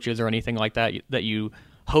 players, coaches, or anything like that that you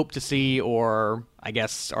hope to see or, I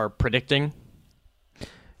guess, are predicting?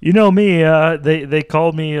 You know me, they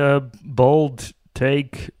called me a bold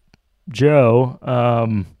take Joe.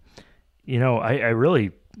 I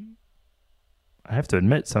really have to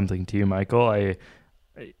admit something to you, Michael.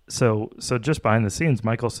 So just behind the scenes,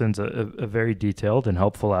 Michael sends a very detailed and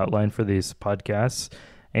helpful outline for these podcasts,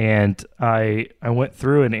 and I went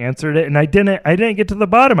through and answered it, and I didn't get to the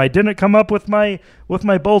bottom. I didn't come up with my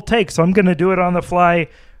bold take, so I'm going to do it on the fly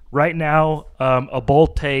right now. A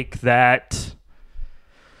bold take that.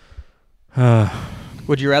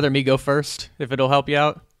 Would you rather me go first if it'll help you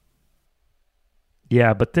out?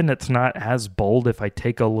 Yeah, but then it's not as bold if I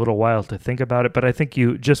take a little while to think about it. But I think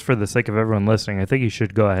you, just for the sake of everyone listening, I think you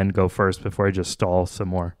should go ahead and go first before I just stall some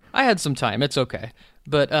more. I had some time. It's okay.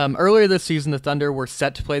 But earlier this season, the Thunder were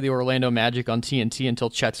set to play the Orlando Magic on TNT until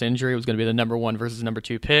Chet's injury. It was going to be the number 1 versus number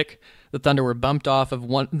 2 pick. The Thunder were bumped off of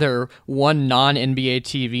their one non-NBA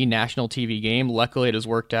TV national TV game. Luckily, it has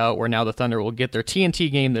worked out where now the Thunder will get their TNT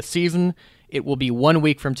game this season. It will be 1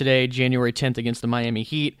 week from today, January 10th, against the Miami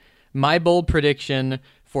Heat. My bold prediction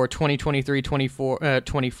for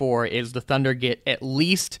 2023-24 is the Thunder get at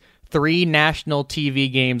least 3 national TV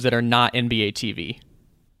games that are not NBA TV.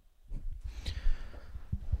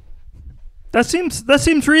 That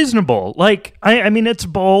seems reasonable. Like, I mean, it's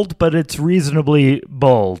bold, but it's reasonably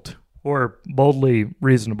bold or boldly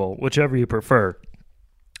reasonable, whichever you prefer.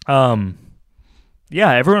 Yeah,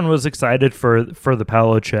 everyone was excited for the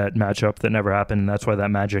Paolo-Chet matchup that never happened, and that's why that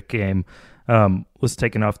Magic game was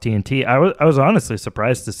taken off TNT. I was honestly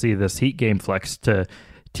surprised to see this Heat game flex to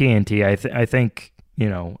TNT. I think,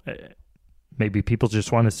 maybe people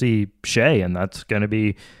just want to see Shea, and that's going to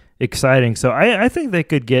be exciting. So I think they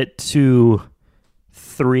could get to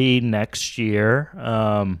 3 next year.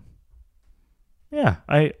 Yeah,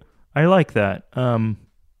 I like that. Man,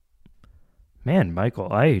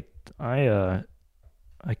 Michael, I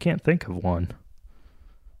can't think of one.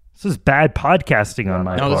 This is bad podcasting on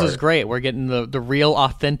my part. No, this is great. We're getting the real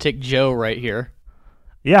authentic Joe right here.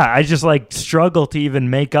 Yeah, I just struggle to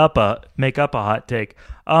even make up a hot take.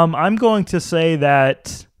 I'm going to say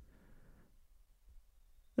that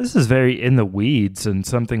this is very in the weeds and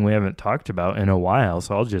something we haven't talked about in a while,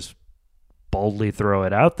 so I'll just boldly throw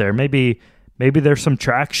it out there. Maybe there's some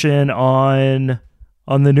traction on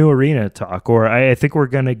the new arena talk, or I think we're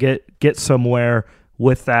going to get somewhere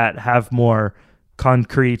with that, have more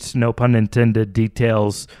concrete, no pun intended,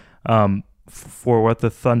 details for what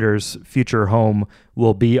the Thunder's future home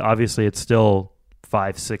will be. Obviously, it's still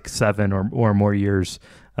 5, 6, 7 or more years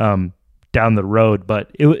down the road,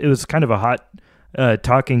 but it was kind of a hot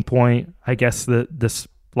talking point, I guess, this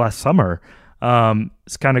last summer.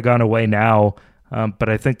 It's kind of gone away now, but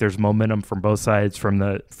I think there's momentum from both sides, from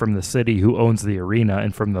the city who owns the arena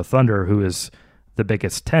and from the Thunder, who is the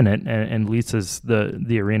biggest tenant and leases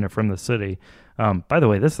the arena from the city. By the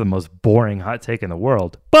way, this is the most boring hot take in the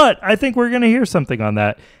world, but I think we're going to hear something on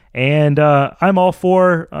that. And I'm all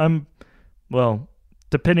for,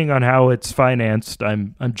 depending on how it's financed,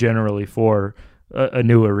 I'm generally for a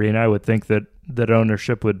new arena. I would think that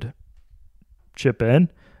ownership would chip in.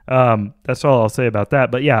 That's all I'll say about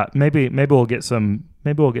that. But yeah, maybe we'll get some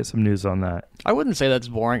news on that. I wouldn't say that's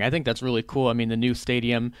boring. I think that's really cool. I mean, the new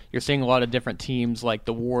stadium, you're seeing a lot of different teams like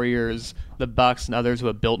the Warriors, the Bucks, and others who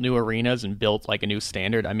have built new arenas and built a new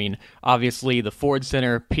standard. I mean, obviously the Ford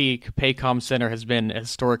Center, Peak, Paycom Center has been a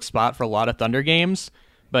historic spot for a lot of Thunder games.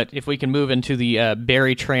 But if we can move into the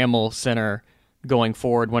Barry Trammell Center going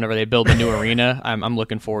forward whenever they build a new arena, I'm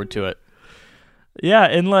looking forward to it. Yeah,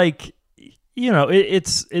 and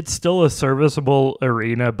it's still a serviceable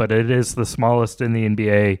arena, but it is the smallest in the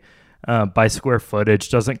NBA by square footage.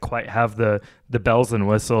 Doesn't quite have the bells and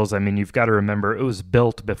whistles. I mean, you've got to remember it was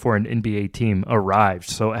built before an NBA team arrived,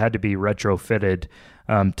 so it had to be retrofitted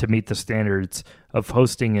to meet the standards of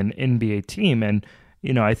hosting an NBA team. And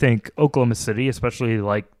I think Oklahoma City, especially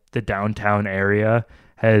the downtown area,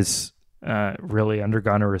 has really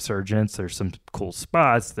undergone a resurgence. There's some cool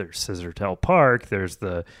spots. There's Scissortail Park. There's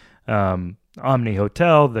the Omni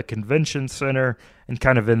Hotel, the convention center, and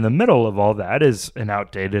kind of in the middle of all that is an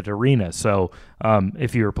outdated arena. So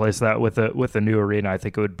if you replace that with a new arena, I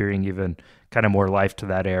think it would bring even kind of more life to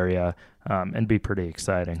that area, and be pretty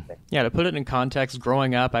exciting. Yeah, to put it in context,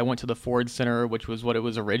 growing up, I went to the Ford Center, which was what it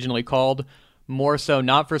was originally called. More so,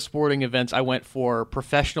 not for sporting events. I went for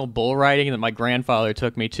professional bull riding that my grandfather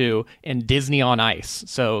took me to, and Disney on Ice.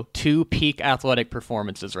 So 2 peak athletic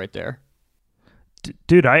performances right there.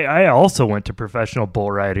 Dude, I also went to professional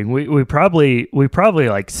bull riding. We probably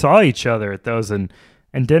like saw each other at those and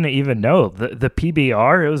didn't even know the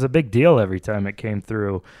PBR. It was a big deal every time it came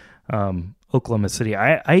through Oklahoma City.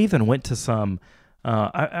 I even went to some.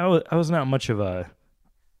 I was not much of a.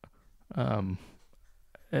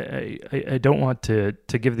 I don't want to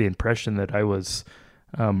give the impression that I was,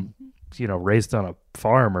 raised on a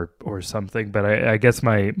farm or something. But I guess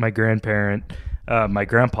my grandpa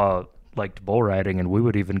liked bull riding, and we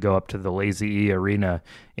would even go up to the Lazy E Arena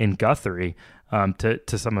in Guthrie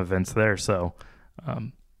to some events there. So,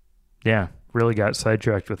 really got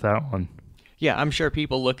sidetracked with that one. Yeah, I'm sure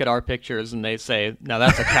people look at our pictures and they say, now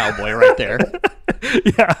that's a cowboy right there.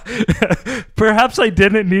 Yeah. Perhaps I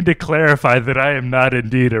didn't need to clarify that I am not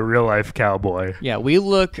indeed a real-life cowboy. Yeah, we'd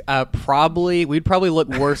probably look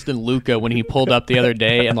worse than Luca when he pulled up the other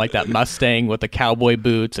day in like that Mustang with the cowboy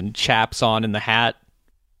boots and chaps on and the hat.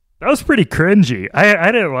 That was pretty cringy.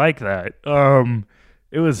 I didn't like that.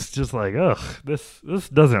 It was just like, ugh, this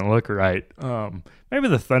doesn't look right. Maybe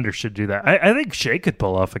the Thunder should do that. I think Shea could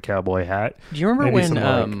pull off a cowboy hat. Do you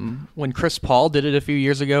remember when Chris Paul did it a few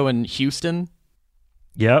years ago in Houston?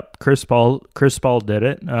 Yep, Chris Paul did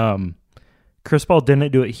it. Chris Paul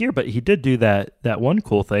didn't do it here, but he did do that one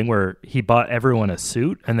cool thing where he bought everyone a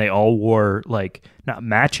suit, and they all wore like not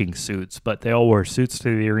matching suits, but they all wore suits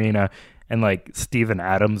to the arena. And like Steven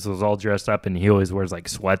Adams was all dressed up, and he always wears like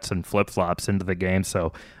sweats and flip flops into the game.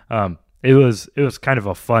 So it was kind of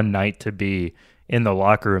a fun night to be in the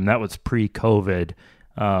locker room. That was pre-COVID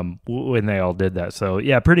when they all did that. So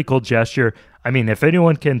yeah, pretty cool gesture. I mean, if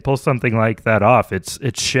anyone can pull something like that off, it's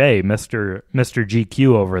Shea, Mr.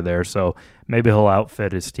 GQ over there. So maybe he'll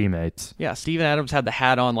outfit his teammates. Yeah, Steven Adams had the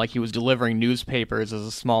hat on like he was delivering newspapers as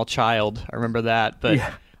a small child. I remember that, but.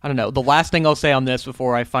 Yeah. I don't know. The last thing I'll say on this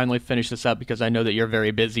before I finally finish this up, because I know that you're very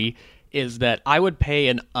busy, is that I would pay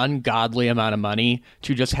an ungodly amount of money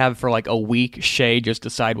to just have for like a week Shea just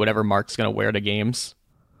decide whatever Mark's going to wear to games.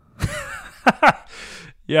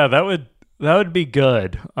 Yeah, that would be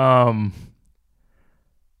good.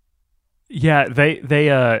 Yeah,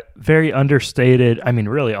 they very understated. I mean,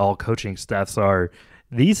 really all coaching staffs are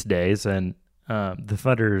these days, and the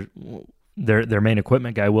Thunder, their main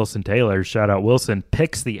equipment guy, Wilson Taylor, shout out Wilson,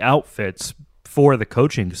 picks the outfits for the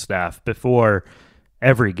coaching staff before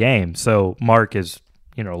every game. So Mark is,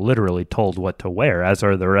 literally told what to wear, as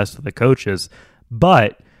are the rest of the coaches.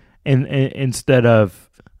 But instead of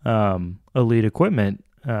elite equipment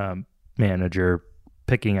manager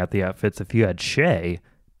picking out the outfits, if you had Shea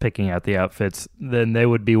picking out the outfits, then they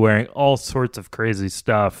would be wearing all sorts of crazy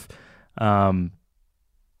stuff that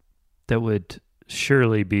would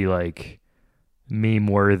surely be like meme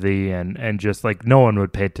worthy and just like no one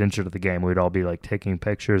would pay attention to the game. We'd all be like taking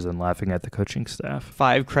pictures and laughing at the coaching staff.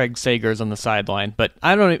 5 Craig Sagers on the sideline, but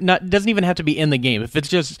I don't know, doesn't even have to be in the game. If it's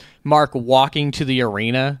just Mark walking to the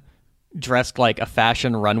arena dressed like a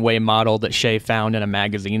fashion runway model that Shea found in a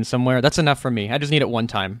magazine somewhere, that's enough for me. I just need it one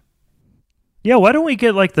time. Yeah, why don't we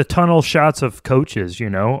get like the tunnel shots of coaches,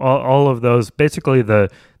 all of those, basically the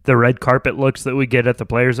red carpet looks that we get at the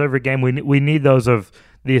players every game. We need those of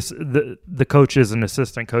the coaches and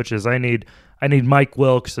assistant coaches. I need Mike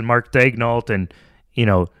Wilkes and Mark Daignault and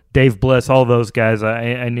Dave Bliss, all those guys.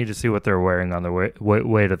 I need to see what they're wearing on their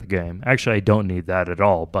way to the game. Actually, I don't need that at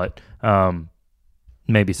all, but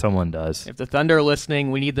maybe someone does. If the Thunder are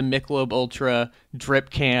listening, we need the Michelob Ultra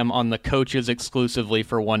drip cam on the coaches exclusively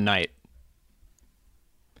for one night.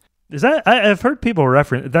 Is that? I've heard people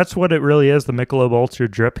reference. That's what it really is. The Michelob Ultra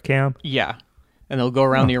drip cam. Yeah. And they'll go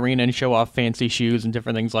around the arena and show off fancy shoes and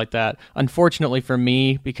different things like that. Unfortunately for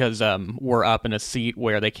me, because we're up in a seat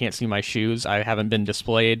where they can't see my shoes, I haven't been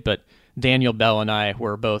displayed. But Daniel Bell and I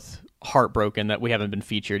were both heartbroken that we haven't been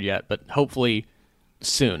featured yet. But hopefully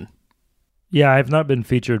soon. Yeah, I've not been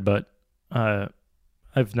featured, but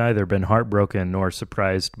I've neither been heartbroken nor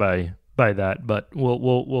surprised by that. But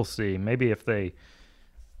we'll see. Maybe if they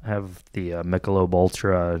have the Michelob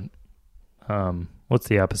Ultra, what's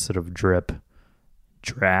the opposite of drip?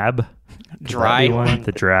 Drab, dry one.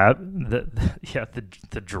 The drab,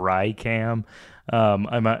 the dry cam.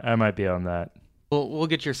 I might be on that. We'll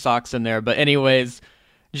get your socks in there. But anyways,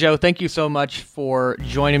 Joe, thank you so much for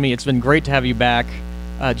joining me. It's been great to have you back.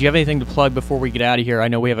 Do you have anything to plug before we get out of here? I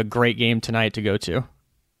know we have a great game tonight to go to.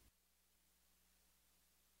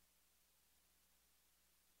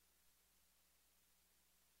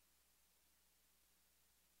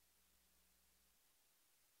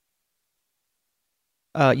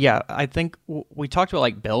 Yeah, I think we talked about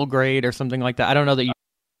like Belgrade or something like that. I don't know that you.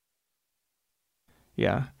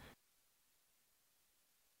 Yeah.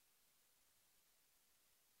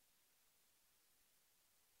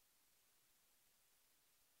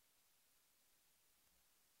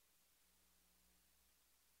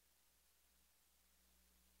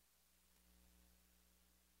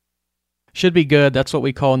 Should be good. That's what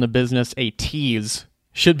we call in the business a tease.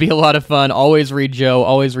 Should be a lot of fun. Always read Joe.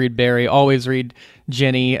 Always read Barry. Always read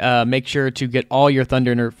Jenny. Make sure to get all your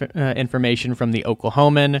Thunder information from the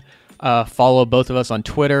Oklahoman. Follow both of us on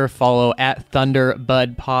Twitter. Follow at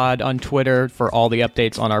ThunderBudPod on Twitter for all the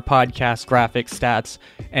updates on our podcast, graphics, stats,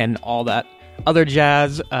 and all that other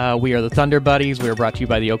jazz. We are the Thunder Buddies. We are brought to you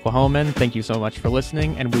by the Oklahoman. Thank you so much for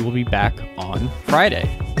listening, and we will be back on Friday.